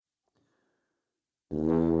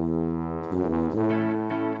Welcome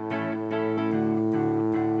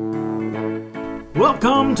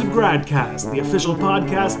to GradCast, the official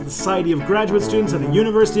podcast of the Society of Graduate Students at the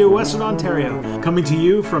University of Western Ontario. Coming to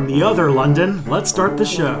you from the other London, let's start the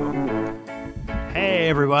show. Hey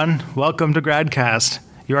everyone, welcome to GradCast.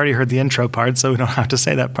 You already heard the intro part, so we don't have to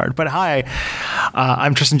say that part. But hi,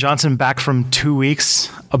 I'm Tristan Johnson, back from 2 weeks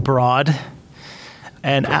abroad.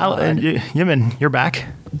 And Yimin, you're back.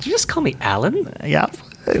 Did you just call me Alan? Yeah.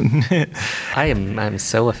 I'm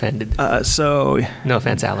so offended. So no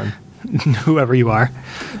offense, Alan. Whoever you are,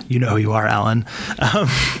 you know who you are, Alan.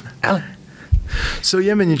 Alan. So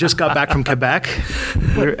Yimin, you just got back from Quebec.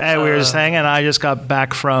 We were just saying, and I just got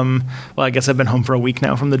back from, well, I guess I've been home for a week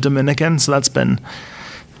now from the Dominican, so that's been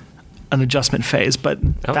an adjustment phase. But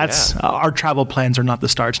our travel plans are not the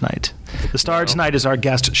star tonight. The star tonight is our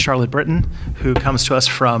guest, Charlotte Britton, who comes to us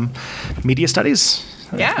from Media Studies.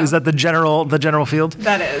 Yeah. Is that the general field?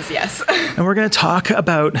 That is, yes. And we're going to talk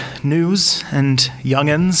about news and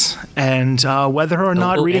youngins and whether or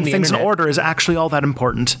not reading things in order is actually all that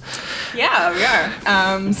important. Yeah, we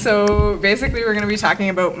are. So basically, we're going to be talking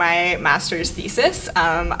about my master's thesis.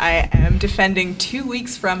 I am defending 2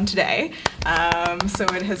 weeks from today. So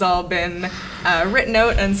it has all been written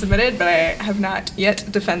out and submitted, but I have not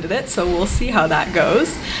yet defended it, so we'll see how that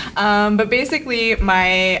goes. But basically,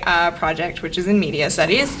 my project, which is in media studies,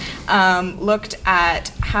 looked at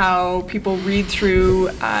how people read through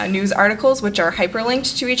news articles which are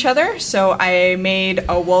hyperlinked to each other. So I made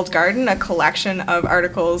a walled garden, a collection of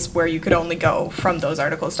articles where you could only go from those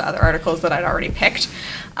articles to other articles that I'd already picked,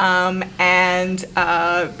 and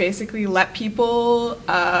basically let people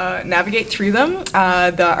navigate through them.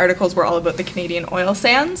 The articles were all about the Canadian oil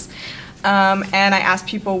sands. And I asked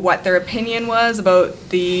people what their opinion was about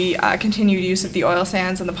the continued use of the oil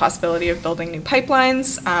sands and the possibility of building new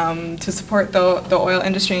pipelines to support the oil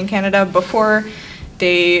industry in Canada before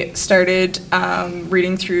they started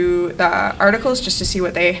reading through the articles, just to see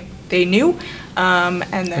what they knew. And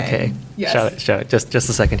then, okay, yes. show it. Just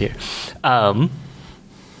a second here.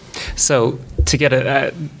 So to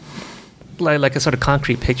get like a sort of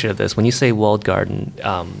concrete picture of this, when you say walled garden,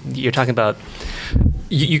 you're talking about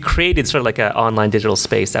you created sort of like an online digital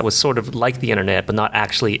space that was sort of like the internet, but not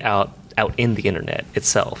actually out in the internet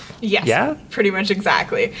itself. Yes, yeah? Pretty much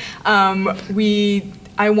exactly.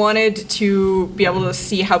 I wanted to be able to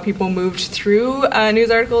see how people moved through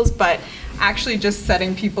news articles, but actually just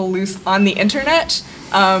setting people loose on the internet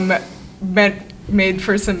made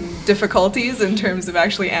for some difficulties in terms of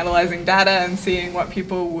actually analyzing data and seeing what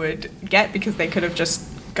people would get, because they could have just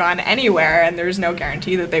gone anywhere and there's no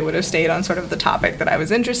guarantee that they would have stayed on sort of the topic that I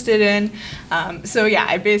was interested in. So yeah,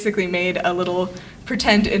 I basically made a little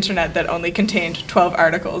pretend internet that only contained 12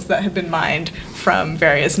 articles that had been mined from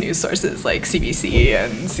various news sources like CBC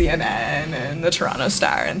and CNN and the Toronto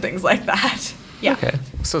Star and things like that. Yeah. Okay.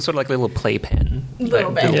 So sort of like a little playpen.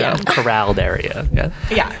 Little bit, yeah. Corralled area. Yeah.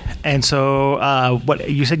 Yeah. And so what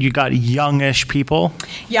you said, you got youngish people?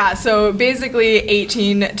 Yeah, so basically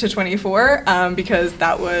 18 to 24, because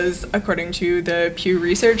that was according to the Pew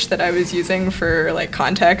research that I was using for like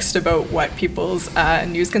context about what people's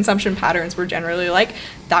news consumption patterns were generally like.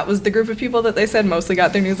 That was the group of people that they said mostly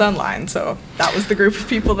got their news online. So that was the group of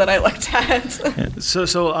people that I looked at.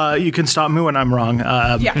 So you can stop me when I'm wrong.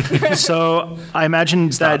 Yeah. So I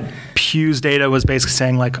imagine that Pew's data was basically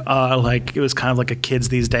saying like it was kind of like a kids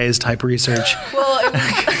these days type research. Well, it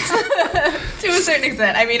was, to a certain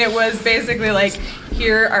extent. I mean, it was basically like,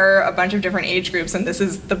 here are a bunch of different age groups, and this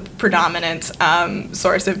is the predominant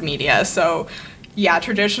source of media. So yeah,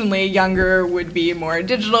 traditionally younger would be more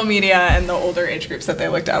digital media, and the older age groups that they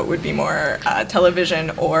looked at would be more television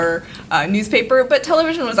or newspaper. But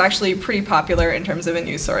television was actually pretty popular in terms of a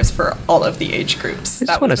news source for all of the age groups. I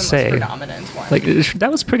just want to say, most predominant one. Like,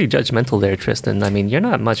 that was pretty judgmental there, Tristan. I mean, you're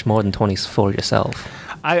not much more than 24 yourself.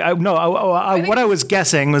 What I was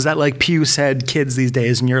guessing was that like Pew said kids these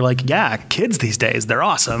days, and you're like, yeah, kids these days, they're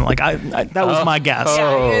awesome. Like that was my guess.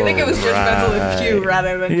 Yeah, I think it was judgmental of Pew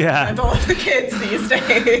rather than judgmental of the kids these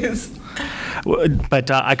days.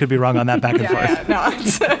 But I could be wrong on that back and forth. Yeah, no,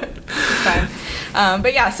 it's fine.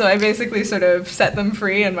 But yeah, so I basically sort of set them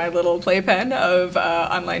free in my little playpen of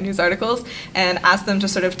online news articles and asked them to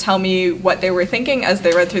sort of tell me what they were thinking as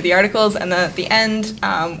they read through the articles, and then at the end,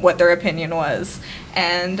 what their opinion was.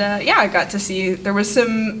 And I got to see there was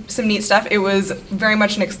some neat stuff. It was very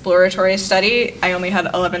much an exploratory study. I only had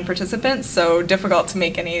 11 participants, so difficult to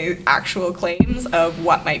make any actual claims of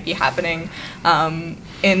what might be happening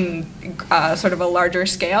in sort of a larger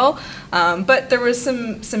scale. But there was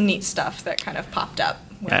some neat stuff that kind of popped up.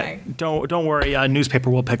 Don't worry. A newspaper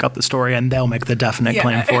will pick up the story and they'll make the definite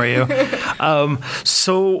claim for you.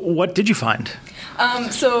 So what did you find?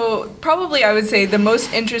 So probably I would say the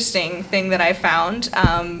most interesting thing that I found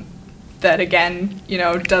that again,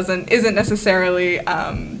 isn't necessarily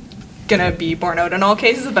gonna be borne out in all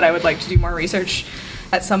cases, but I would like to do more research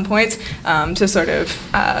at some point to sort of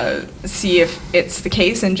see if it's the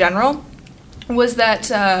case in general, was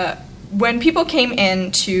that when people came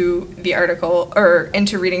into the article or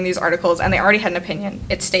into reading these articles and they already had an opinion,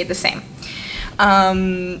 it stayed the same.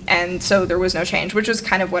 And so there was no change, which was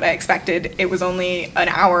kind of what I expected. It was only an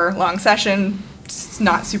hour-long session. It's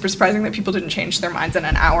not super surprising that people didn't change their minds in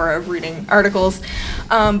an hour of reading articles.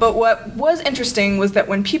 But what was interesting was that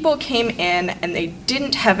when people came in and they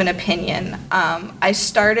didn't have an opinion, I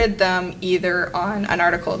started them either on an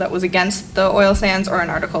article that was against the oil sands or an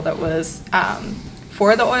article that was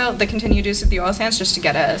for the continued use of the oil sands, just to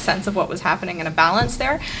get a sense of what was happening and a balance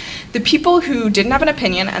there. The people who didn't have an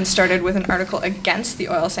opinion and started with an article against the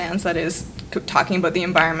oil sands, that is talking about the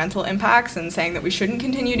environmental impacts and saying that we shouldn't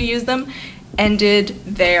continue to use them, ended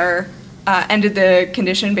the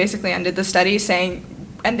condition, basically ended the study, saying,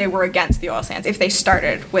 and they were against the oil sands, if they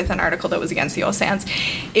started with an article that was against the oil sands.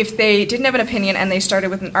 If they didn't have an opinion and they started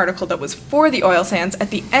with an article that was for the oil sands, at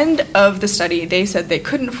the end of the study, they said they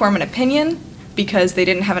couldn't form an opinion because they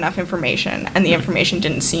didn't have enough information and the information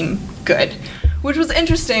didn't seem good, which was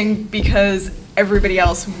interesting because everybody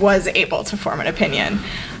else was able to form an opinion.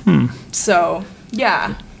 So,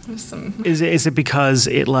 yeah. Is it because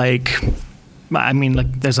it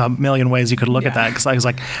there's a million ways you could look at that, because I was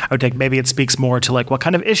like, I would take maybe it speaks more to like what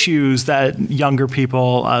kind of issues that younger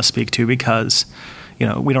people speak to, because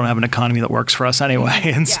we don't have an economy that works for us anyway,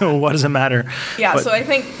 and so what does it matter? Yeah, so I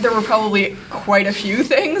think there were probably quite a few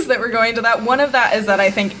things that were going to that. One of that is that I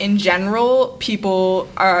think in general,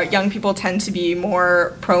 young people tend to be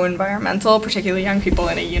more pro-environmental, particularly young people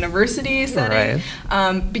in a university setting,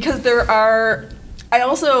 because there are.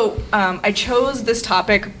 I chose this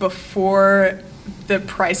topic before the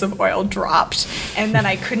price of oil dropped, and then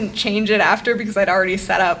I couldn't change it after because I'd already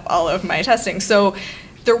set up all of my testing. So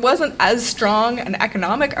there wasn't as strong an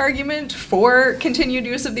economic argument for continued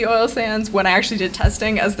use of the oil sands when I actually did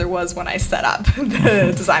testing as there was when I set up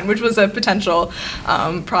the design, which was a potential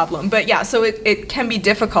problem. But yeah, so it can be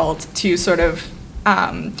difficult to sort of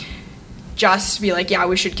just be like, yeah,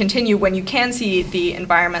 we should continue, when you can see the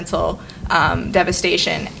environmental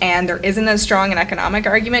devastation and there isn't as strong an economic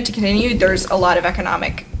argument to continue. There's a lot of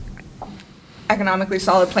economically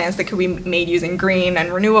solid plans that could be made using green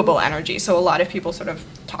and renewable energy. So a lot of people sort of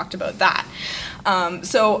talked about that.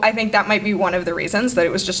 So I think that might be one of the reasons that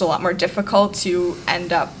it was just a lot more difficult to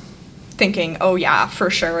end up thinking, oh yeah, for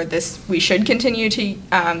sure, we should continue to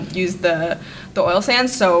use the oil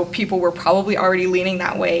sands. So people were probably already leaning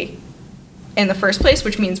that way in the first place,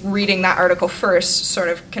 which means reading that article first sort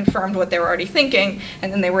of confirmed what they were already thinking,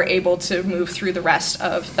 and then they were able to move through the rest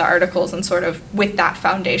of the articles and sort of with that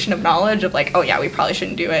foundation of knowledge of like, oh yeah, we probably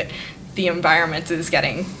shouldn't do it. The environment is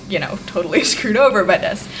getting, totally screwed over by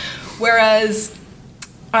this. Whereas,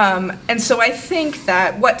 and so I think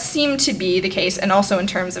that what seemed to be the case, and also in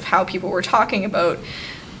terms of how people were talking about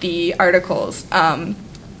the articles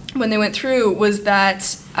when they went through, was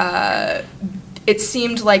that it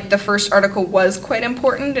seemed like the first article was quite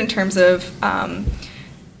important in terms of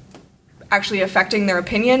actually affecting their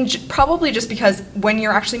opinion, probably just because when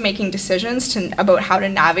you're actually making decisions about how to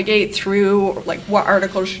navigate through, like, what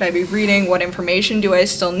articles should I be reading, what information do I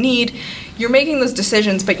still need, you're making those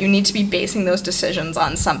decisions, but you need to be basing those decisions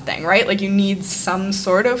on something, right? Like, you need some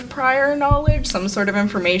sort of prior knowledge, some sort of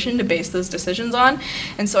information to base those decisions on.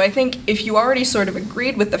 And so I think if you already sort of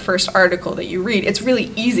agreed with the first article that you read, it's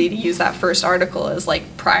really easy to use that first article as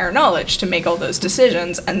like prior knowledge to make all those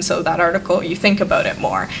decisions. And so that article, you think about it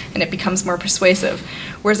more and it becomes more persuasive.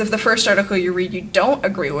 Whereas if the first article you read you don't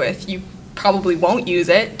agree with, you probably won't use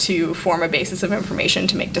it to form a basis of information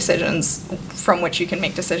to make decisions from which you can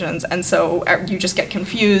make decisions. And so you just get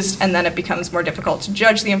confused, and then it becomes more difficult to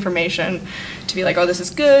judge the information, to be like, oh, this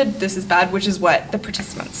is good, this is bad, which is what the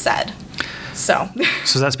participants said. So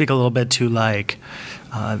does that speak a little bit to like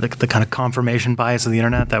the kind of confirmation bias of the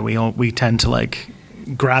internet, that we tend to like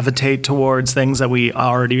gravitate towards things that we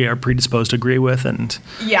already are predisposed to agree with? And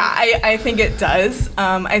yeah, I think it does.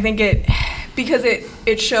 I think because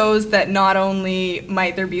it shows that not only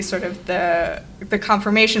might there be sort of the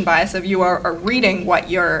confirmation bias of you are reading what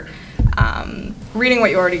you're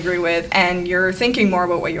already agree with, and you're thinking more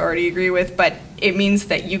about what you already agree with, but it means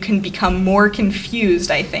that you can become more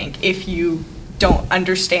confused, I think, if you don't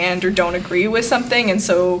understand or don't agree with something, and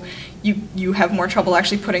so you have more trouble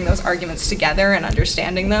actually putting those arguments together and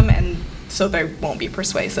understanding them, and so they won't be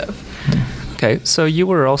persuasive. Okay, so you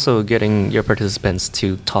were also getting your participants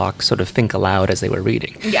to talk, sort of think aloud as they were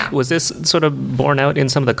reading. Yeah. Was this sort of borne out in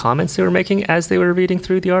some of the comments they were making as they were reading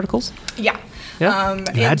through the articles? Yeah. Yeah?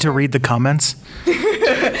 You had to read the comments?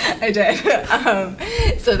 I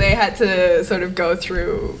did. So they had to sort of go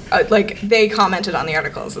through, they commented on the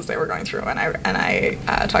articles as they were going through, and I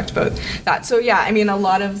talked about that. So yeah, I mean, a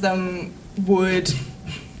lot of them would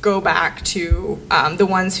go back to the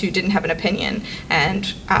ones who didn't have an opinion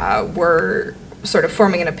and were sort of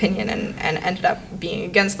forming an opinion and ended up being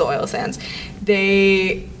against the oil sands.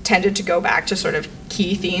 They tended to go back to sort of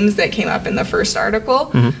key themes that came up in the first article,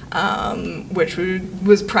 which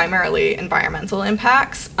was primarily environmental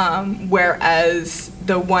impacts, whereas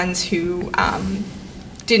the ones who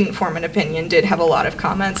didn't form an opinion did have a lot of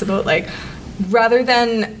comments about, like, rather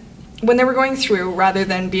than when they were going through, rather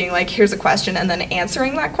than being like, here's a question, and then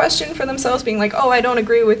answering that question for themselves, being like, oh, I don't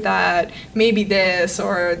agree with that, maybe this,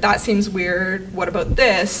 or that seems weird, what about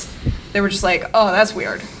this? They were just like, oh, that's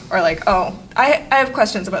weird. Or like, oh, I have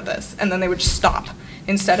questions about this. And then they would just stop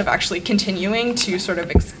instead of actually continuing to sort of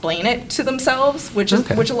explain it to themselves, which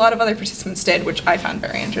a lot of other participants did, which I found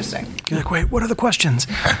very interesting. You're like, wait, what are the questions?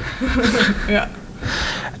 Yeah.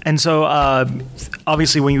 And so,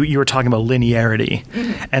 obviously, when you were talking about linearity,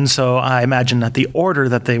 and so I imagine that the order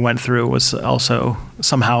that they went through was also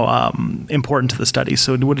somehow important to the study.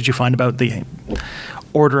 So what did you find about the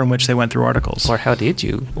order in which they went through articles? Or how did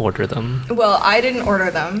you order them? Well, I didn't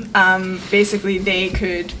order them. Basically, they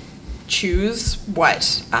could choose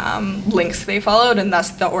what links they followed, and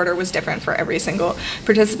thus the order was different for every single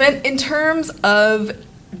participant. In terms of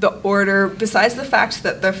the order, besides the fact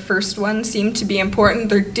that the first one seemed to be important,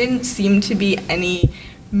 there didn't seem to be any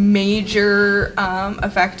major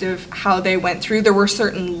effect of how they went through. There were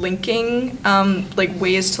certain linking,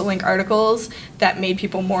 ways to link articles that made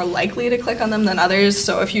people more likely to click on them than others.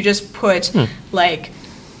 So if you just put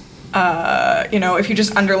if you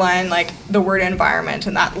just underline the word environment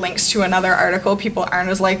and that links to another article, people aren't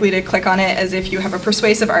as likely to click on it as if you have a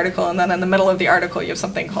persuasive article and then in the middle of the article you have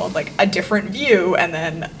something called a different view and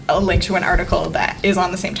then a link to an article that is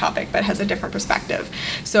on the same topic but has a different perspective.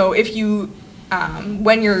 So if you,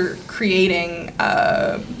 when you're creating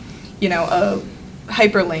a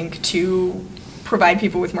hyperlink to provide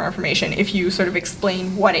people with more information, if you sort of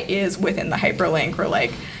explain what it is within the hyperlink or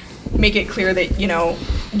make it clear that,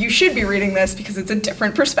 you should be reading this because it's a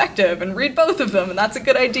different perspective and read both of them and that's a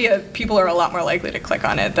good idea, people are a lot more likely to click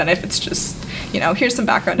on it than if it's just, here's some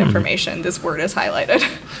background information, this word is highlighted.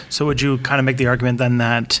 So would you kind of make the argument then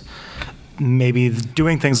that maybe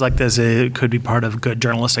doing things like this, it could be part of good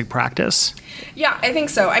journalistic practice? Yeah, I think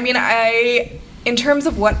so. I mean, in terms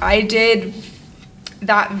of what I did,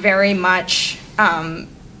 that very much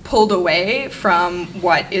pulled away from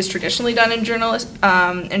what is traditionally done in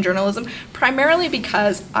journalism, primarily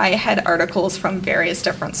because I had articles from various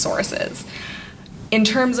different sources. In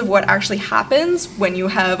terms of what actually happens when you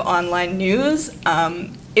have online news,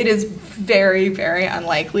 it is very, very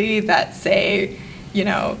unlikely that, say,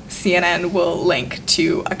 CNN will link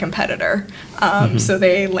to a competitor. So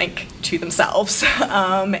they link to themselves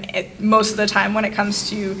most of the time when it comes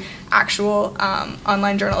to actual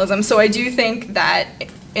online journalism. So I do think that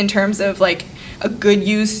in terms of a good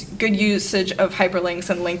usage of hyperlinks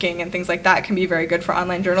and linking and things like that can be very good for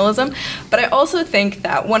online journalism. But I also think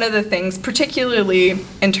that one of the things, particularly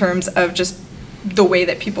in terms of just the way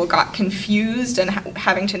that people got confused and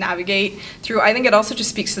having to navigate through, I think it also just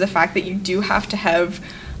speaks to the fact that you do have to have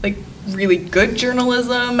really good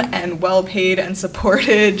journalism and well-paid and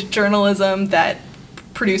supported journalism that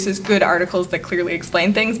produces good articles that clearly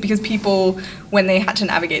explain things, because people, when they had to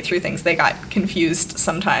navigate through things, they got confused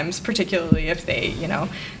sometimes, particularly if they,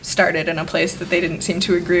 started in a place that they didn't seem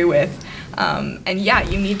to agree with. And yeah,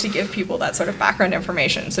 you need to give people that sort of background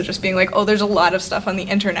information. So just being like, oh, there's a lot of stuff on the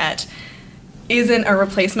internet isn't a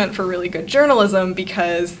replacement for really good journalism,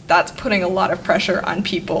 because that's putting a lot of pressure on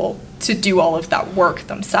people to do all of that work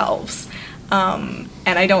themselves.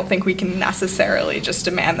 And I don't think we can necessarily just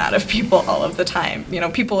demand that of people all of the time.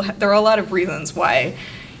 There are a lot of reasons why,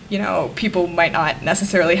 people might not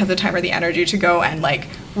necessarily have the time or the energy to go and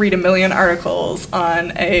read a million articles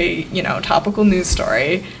on a, topical news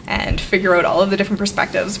story and figure out all of the different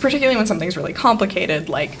perspectives, particularly when something's really complicated,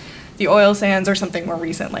 like the oil sands, or something more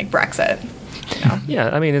recent like Brexit. Yeah,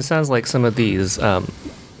 I mean, it sounds like some of these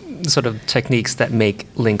sort of techniques that make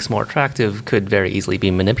links more attractive could very easily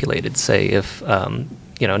be manipulated. Say if a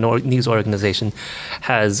news organization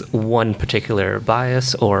has one particular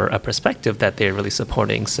bias or a perspective that they're really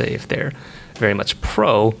supporting, say if they're very much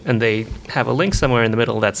pro, and they have a link somewhere in the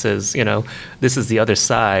middle that says, this is the other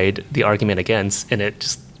side, the argument against, and it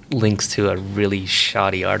just links to a really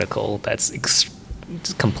shoddy article that's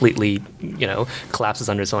just completely, collapses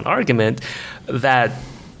under its own argument, that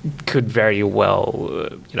could very well,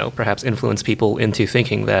 perhaps influence people into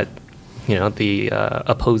thinking that, the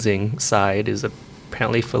opposing side is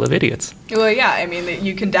apparently full of idiots. Well, yeah, I mean,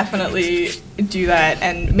 you can definitely do that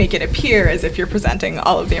and make it appear as if you're presenting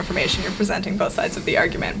all of the information, you're presenting both sides of the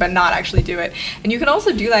argument, but not actually do it. And you can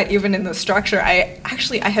also do that even in the structure. I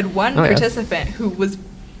had one participant who was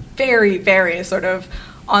very, very sort of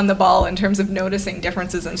on the ball in terms of noticing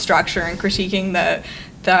differences in structure and critiquing the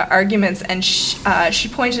arguments, and she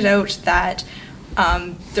pointed out that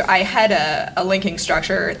I had a linking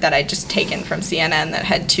structure that I'd just taken from CNN that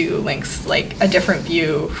had two links, like a different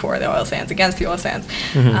view for the oil sands against the oil sands.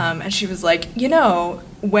 Mm-hmm. And she was like,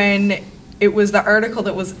 when it was the article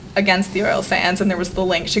that was against the oil sands and there was the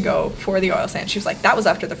link to go for the oil sands, she was like, that was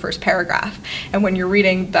after the first paragraph. And when you're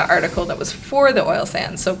reading the article that was for the oil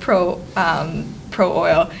sands, so pro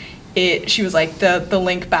oil, she was like, the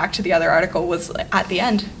link back to the other article was at the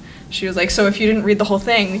end. She was like, so if you didn't read the whole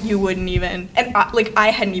thing, you wouldn't even, and I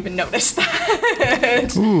hadn't even noticed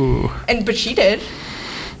that. Ooh. But she did.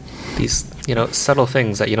 These, subtle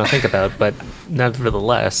things that you don't think about, but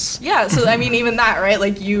nevertheless. Yeah, so I mean, even that, right?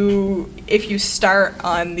 Like if you start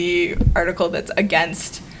on the article that's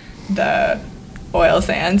against the oil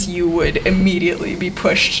sands, you would immediately be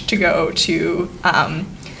pushed to go to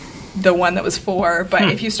the one that was for, but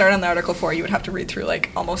if you start on the article for, you would have to read through like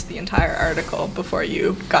almost the entire article before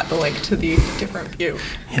you got the link to the different view.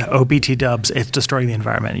 Yeah, OBT dubs, it's destroying the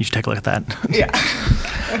environment. You should take a look at that. Yeah.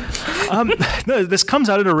 No, this comes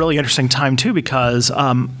out at a really interesting time too, because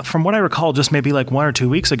from what I recall, just maybe like 1 or 2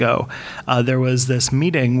 weeks ago, there was this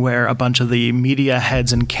meeting where a bunch of the media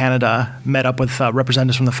heads in Canada met up with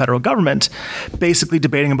representatives from the federal government, basically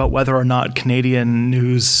debating about whether or not Canadian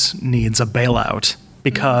news needs a bailout.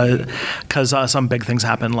 Because some big things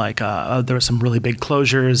happened, like there were some really big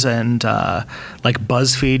closures, and like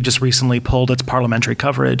BuzzFeed just recently pulled its parliamentary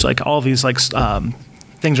coverage. Like all of these things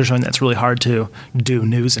are showing that it's really hard to do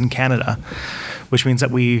news in Canada, which means that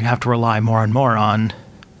we have to rely more and more on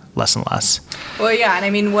less and less. Well, yeah, and I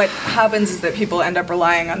mean, what happens is that people end up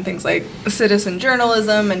relying on things like citizen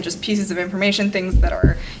journalism and just pieces of information, things that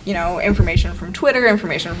are, information from Twitter,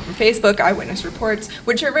 information from Facebook, eyewitness reports,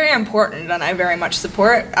 which are very important, and I very much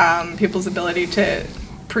support people's ability to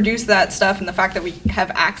produce that stuff, and the fact that we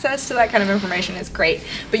have access to that kind of information is great.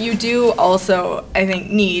 But you do also, I think,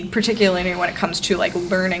 need, particularly when it comes to like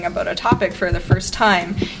learning about a topic for the first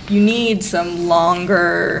time, you need some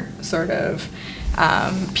longer sort of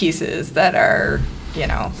pieces that are,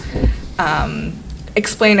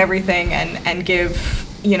 explain everything and give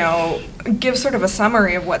sort of a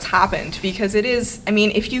summary of what's happened, because it is, I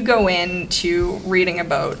mean, if you go into reading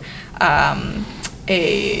about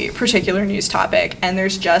a particular news topic and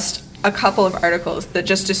there's just a couple of articles that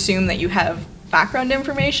just assume that you have background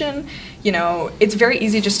information, it's very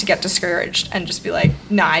easy just to get discouraged and just be like,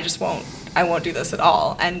 nah, I won't do this at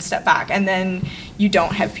all, and step back. And then you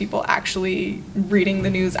don't have people actually reading the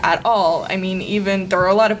news at all. I mean, even there are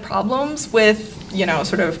a lot of problems with,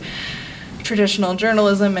 sort of traditional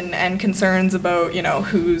journalism and concerns about,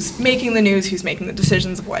 who's making the news, who's making the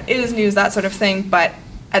decisions of what is news, that sort of thing. But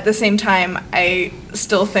at the same time, I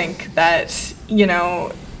still think that,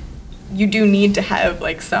 you do need to have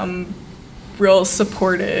like some real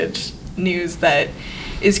supported news that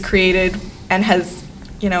is created and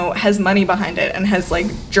has money behind it, and has like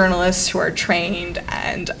journalists who are trained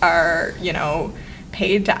and are,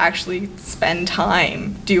 paid to actually spend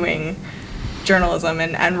time doing journalism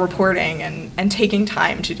and reporting and taking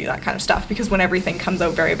time to do that kind of stuff. Because when everything comes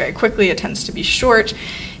out very, very quickly, it tends to be short.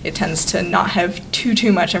 It tends to not have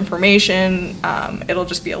too much information. It'll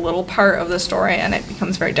just be a little part of the story, and it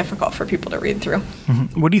becomes very difficult for people to read through.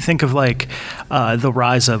 Mm-hmm. What do you think of like the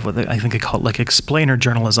rise of what I think they call it like explainer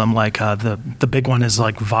journalism? Like the big one is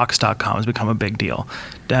like Vox.com has become a big deal.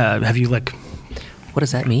 Have you like? What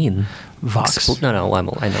does that mean? Vox. No, I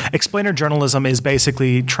know. Explainer journalism is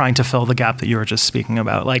basically trying to fill the gap that you were just speaking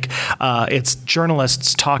about. Like, it's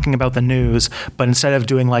journalists talking about the news, but instead of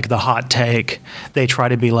doing like the hot take, they try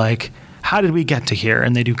to be like, how did we get to here?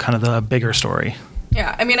 And they do kind of the bigger story.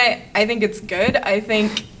 Yeah, I mean, I think it's good. I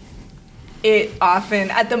think it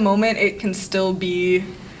often, at the moment, it can still be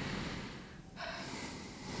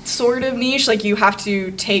sort of niche. Like, you have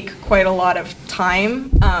to take quite a lot of time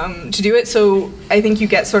to do it. So I think you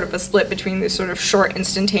get sort of a split between this sort of short,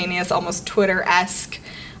 instantaneous, almost Twitter-esque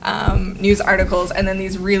news articles, and then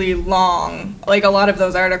these really long, like a lot of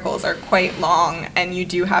those articles are quite long, and you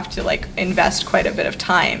do have to like invest quite a bit of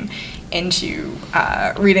time into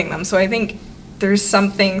reading them. So I think there's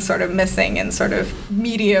something sort of missing in sort of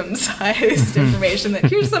medium-sized information that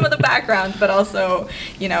here's some of the background, but also,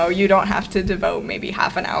 you know, you don't have to devote maybe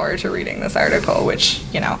half an hour to reading this article, which,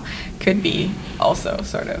 you know, could be also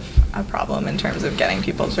sort of a problem in terms of getting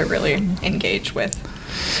people to really engage with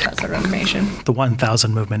that sort of information. The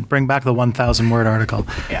 1,000 movement. Bring back the 1,000-word article.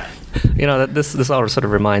 Yeah. You know, this all sort of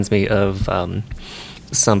reminds me of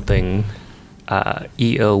something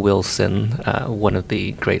E.O. Wilson, one of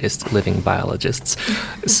the greatest living biologists,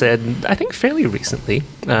 said, I think fairly recently.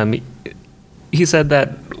 He said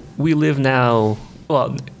that we live now,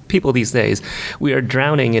 well, people these days, we are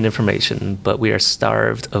drowning in information, but we are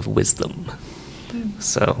starved of wisdom.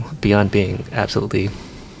 So beyond being absolutely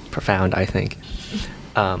profound, I think.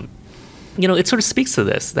 You know, it sort of speaks to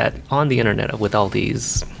this, that on the internet with all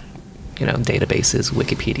these, you know, databases,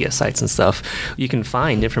 Wikipedia sites and stuff, you can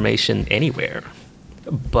find information anywhere,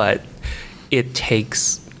 but it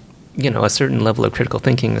takes, you know, a certain level of critical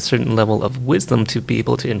thinking, a certain level of wisdom to be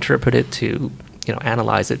able to interpret it, to, you know,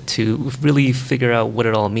 analyze it, to really figure out what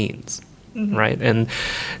it all means, right? And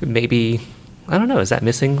maybe, I don't know, is that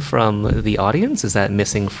missing from the audience? Is that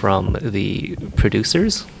missing from the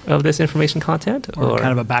producers of this information content? Or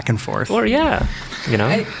kind of a back and forth. Or, yeah, you know?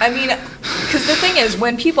 I mean, because the thing is,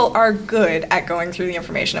 when people are good at going through the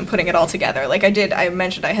information and putting it all together, like I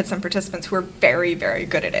mentioned I had some participants who were very, very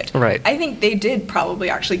good at it. Right. I think they did probably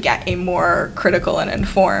actually get a more critical and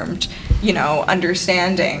informed, you know,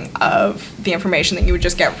 understanding of the information that you would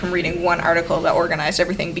just get from reading one article that organized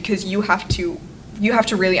everything, because you have to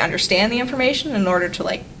really understand the information in order to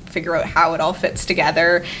like figure out how it all fits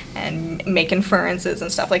together and make inferences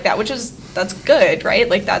and stuff like that, that's good, right?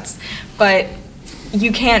 Like but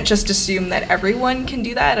you can't just assume that everyone can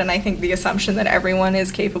do that, and I think the assumption that everyone is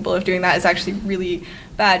capable of doing that is actually really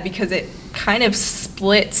bad, because it kind of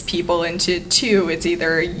splits people into two. It's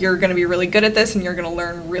either you're going to be really good at this and you're going to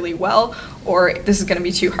learn really well, or this is going to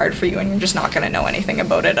be too hard for you and you're just not going to know anything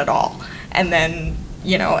about it at all. And then,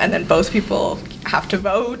 you know, and then both people have to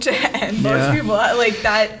vote, and most people, like,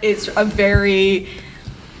 that is a very,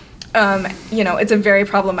 you know, it's a very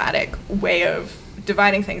problematic way of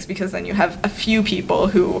dividing things, because then you have a few people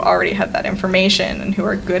who already have that information and who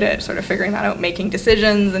are good at sort of figuring that out, making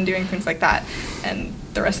decisions and doing things like that, and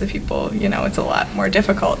the rest of the people, you know, it's a lot more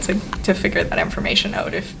difficult to figure that information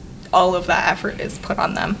out if all of that effort is put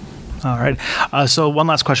on them. All right. So one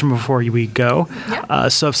last question before we go. Yeah.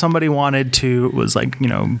 So if somebody was like, you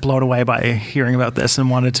know, blown away by hearing about this and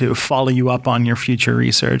wanted to follow you up on your future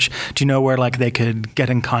research, do you know where like they could get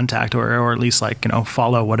in contact or at least like, you know,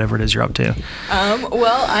 follow whatever it is you're up to?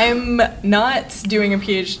 Well, I'm not doing a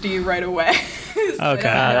PhD right away. Okay.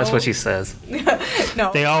 That's what she says.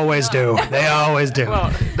 No. They always do. They always do.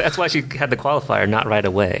 Well, that's why she had the qualifier, not right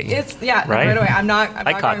away. Right away. I'm not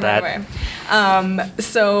caught going that. right away.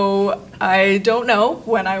 So I don't know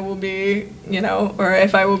when I will be, you know, or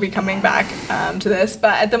if I will be coming back to this.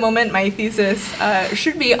 But at the moment, my thesis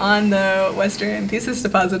should be on the Western Thesis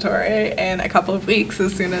Depository in a couple of weeks,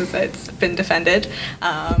 as soon as it's been defended.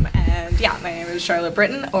 And yeah, my name is Charlotte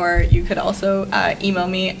Britton, or you could also email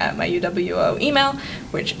me at my UWO email,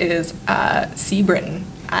 which is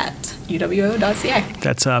cbritton@uwo.ca.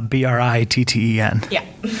 That's Britten. Yeah.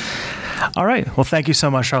 All right. Well, thank you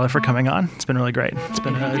so much, Charlotte, for coming on. It's been really great. It's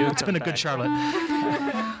been a good Charlotte.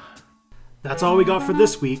 That's all we got for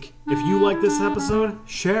this week. If you like this episode,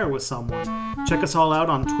 share it with someone. Check us all out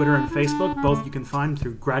on Twitter and Facebook. Both you can find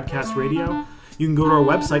through Gradcast Radio. You can go to our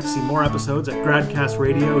website to see more episodes at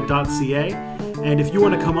gradcastradio.ca. And if you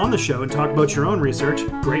want to come on the show and talk about your own research,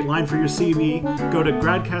 great line for your CV, go to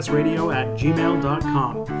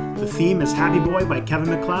gradcastradio@gmail.com. The theme is Happy Boy by Kevin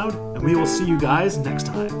MacLeod, and we will see you guys next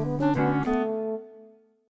time.